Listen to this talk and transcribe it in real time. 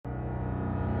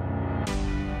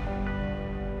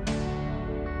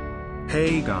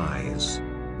Hey guys!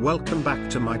 Welcome back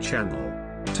to my channel.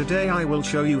 Today I will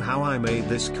show you how I made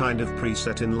this kind of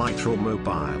preset in Lightroom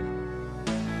Mobile.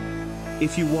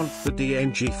 If you want the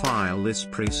DNG file this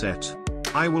preset,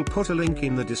 I will put a link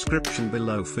in the description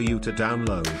below for you to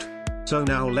download. So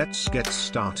now let's get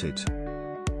started.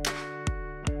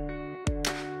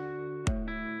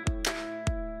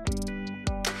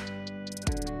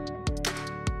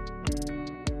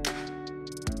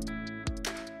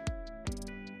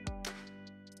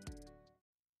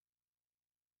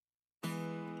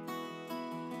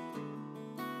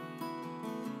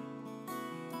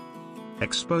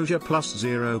 Exposure plus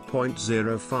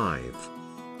 0.05.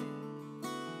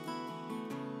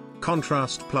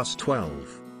 Contrast plus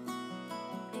 12.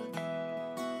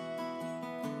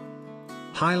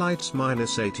 Highlights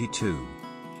minus 82.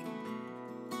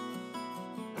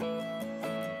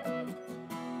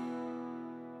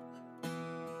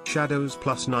 Shadows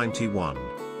plus 91.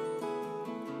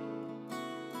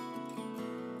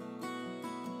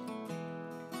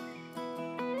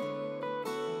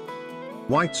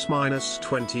 Whites minus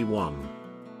 21.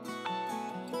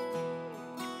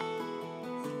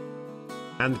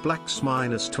 And blacks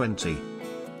minus 20.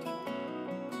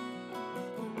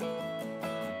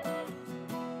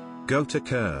 Go to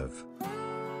curve.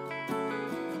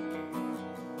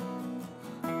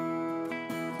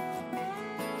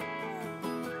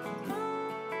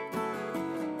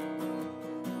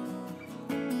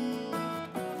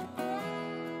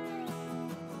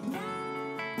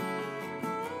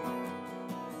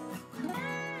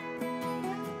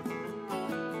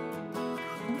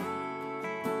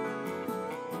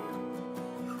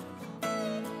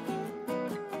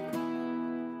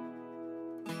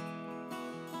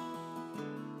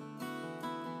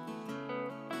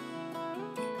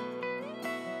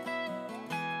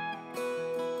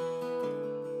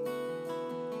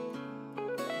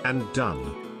 And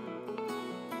done.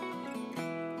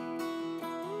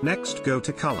 Next go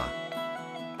to color.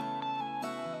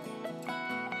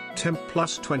 Temp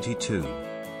plus 22.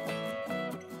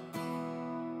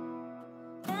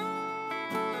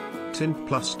 Tint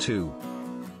plus 2.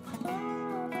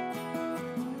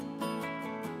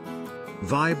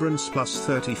 Vibrance plus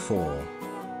 34.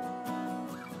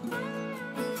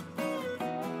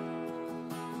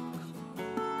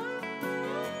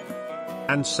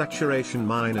 And saturation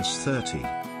minus 30.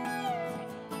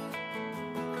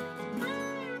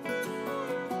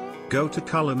 Go to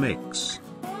color mix.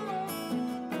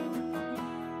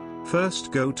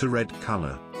 First go to red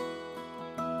color.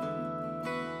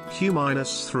 Hue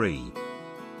minus 3.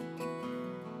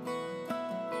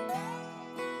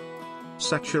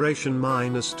 Saturation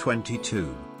minus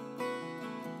 22.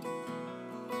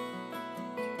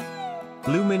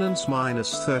 Luminance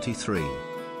minus 33.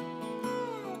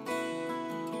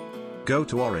 Go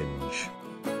to orange.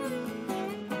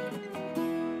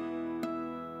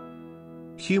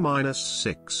 Hue minus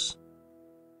 6.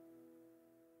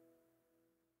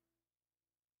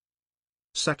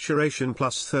 Saturation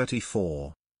plus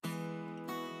 34.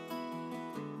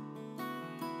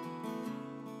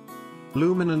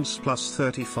 Luminance plus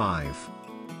 35.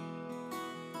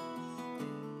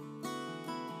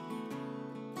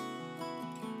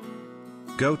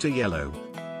 Go to yellow.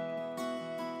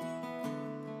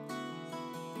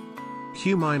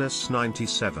 Hue minus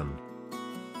 97.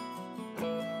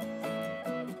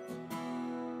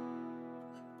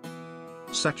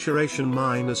 Saturation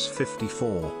minus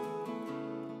 54.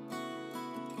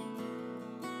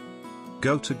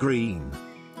 Go to green.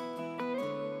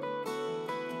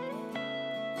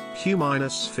 Hue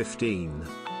minus 15.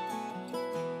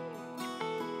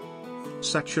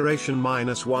 Saturation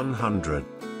minus 100.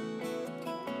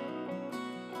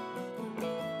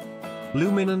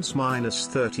 Luminance minus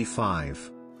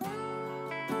 35.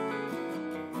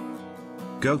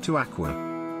 Go to aqua.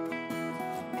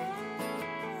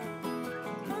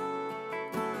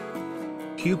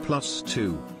 Hue plus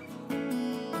 2.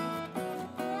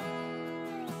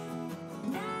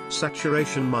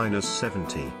 Saturation minus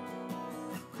 70.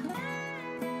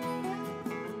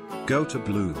 Go to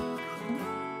blue.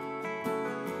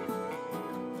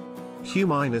 Hue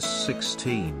minus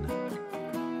 16.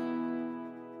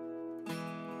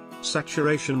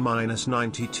 Saturation minus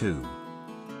 92.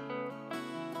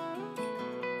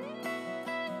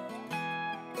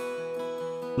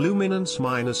 Luminance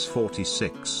minus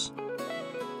 46.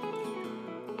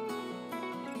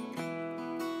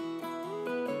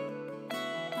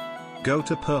 Go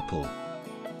to purple.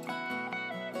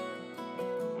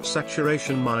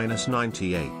 Saturation minus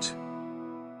 98.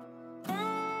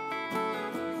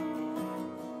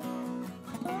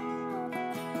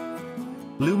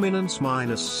 Luminance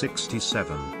minus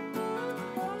 67.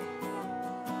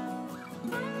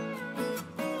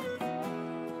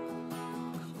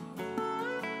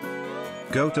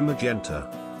 Go to magenta.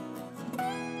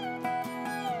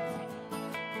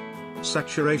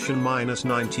 Saturation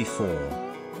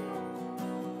 -94.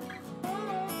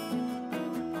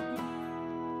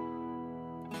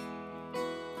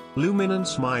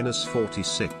 Luminance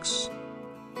 -46.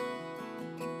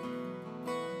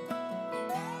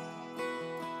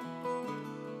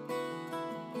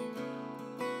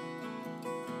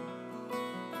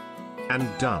 And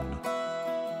done.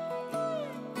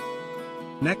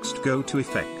 Next go to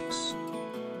effects.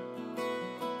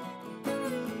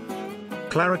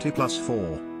 Clarity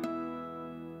 +4.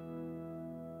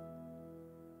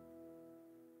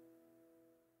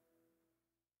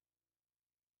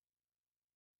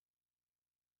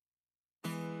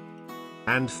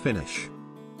 And finish.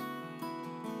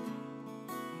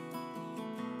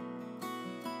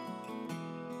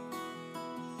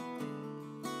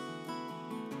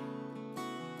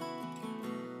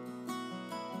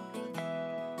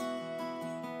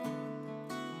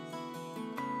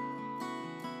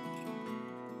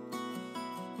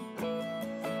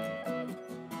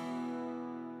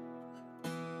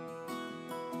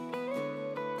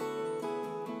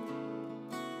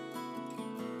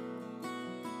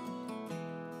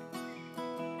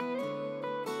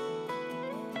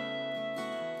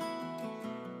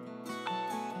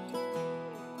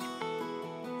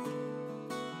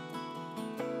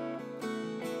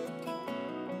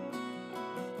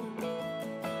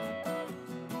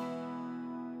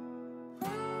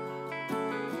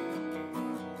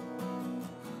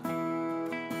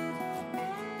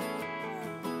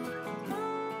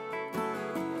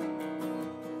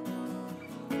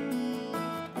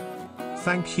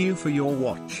 Thank you for your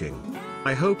watching.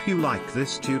 I hope you like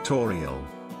this tutorial.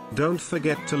 Don't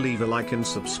forget to leave a like and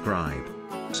subscribe.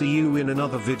 See you in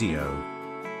another video.